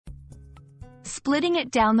splitting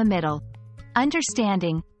it down the middle.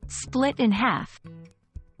 Understanding, split in half.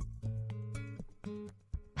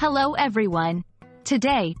 Hello everyone.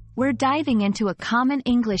 Today, we're diving into a common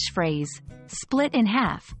English phrase, split in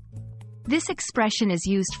half. This expression is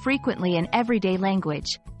used frequently in everyday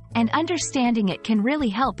language, and understanding it can really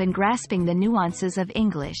help in grasping the nuances of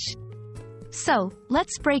English. So,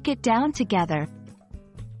 let's break it down together.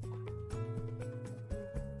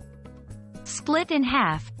 Split in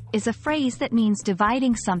half is a phrase that means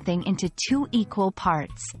dividing something into two equal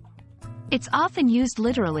parts. It's often used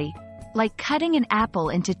literally, like cutting an apple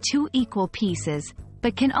into two equal pieces,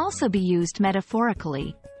 but can also be used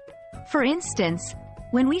metaphorically. For instance,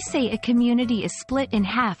 when we say a community is split in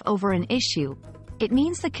half over an issue, it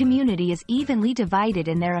means the community is evenly divided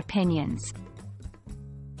in their opinions.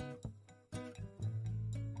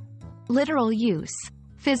 Literal use: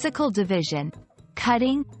 physical division,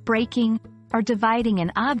 cutting, breaking, or dividing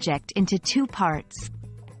an object into two parts.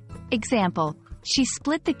 Example: she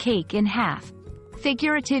split the cake in half.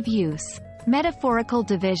 Figurative use: metaphorical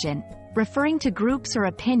division, referring to groups or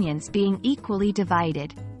opinions being equally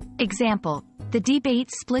divided. Example: the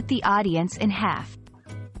debate split the audience in half.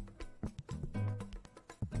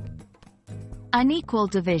 Unequal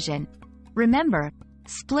division. Remember,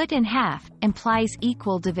 split in half implies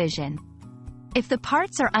equal division. If the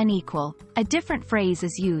parts are unequal, a different phrase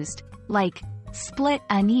is used, like split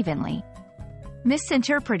unevenly.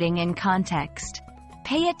 Misinterpreting in context.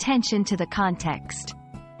 Pay attention to the context.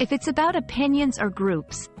 If it's about opinions or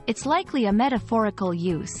groups, it's likely a metaphorical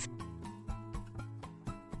use.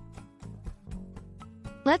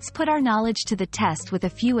 Let's put our knowledge to the test with a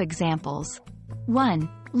few examples. 1.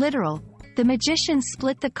 Literal: the magician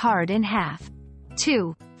split the card in half.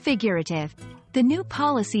 2. Figurative: the new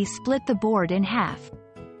policy split the board in half.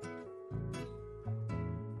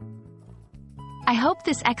 I hope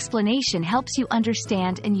this explanation helps you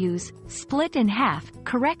understand and use split in half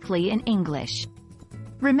correctly in English.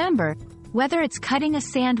 Remember, whether it's cutting a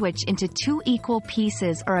sandwich into two equal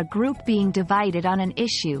pieces or a group being divided on an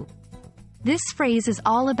issue, this phrase is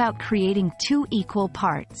all about creating two equal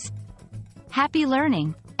parts. Happy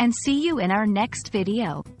learning, and see you in our next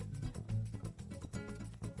video.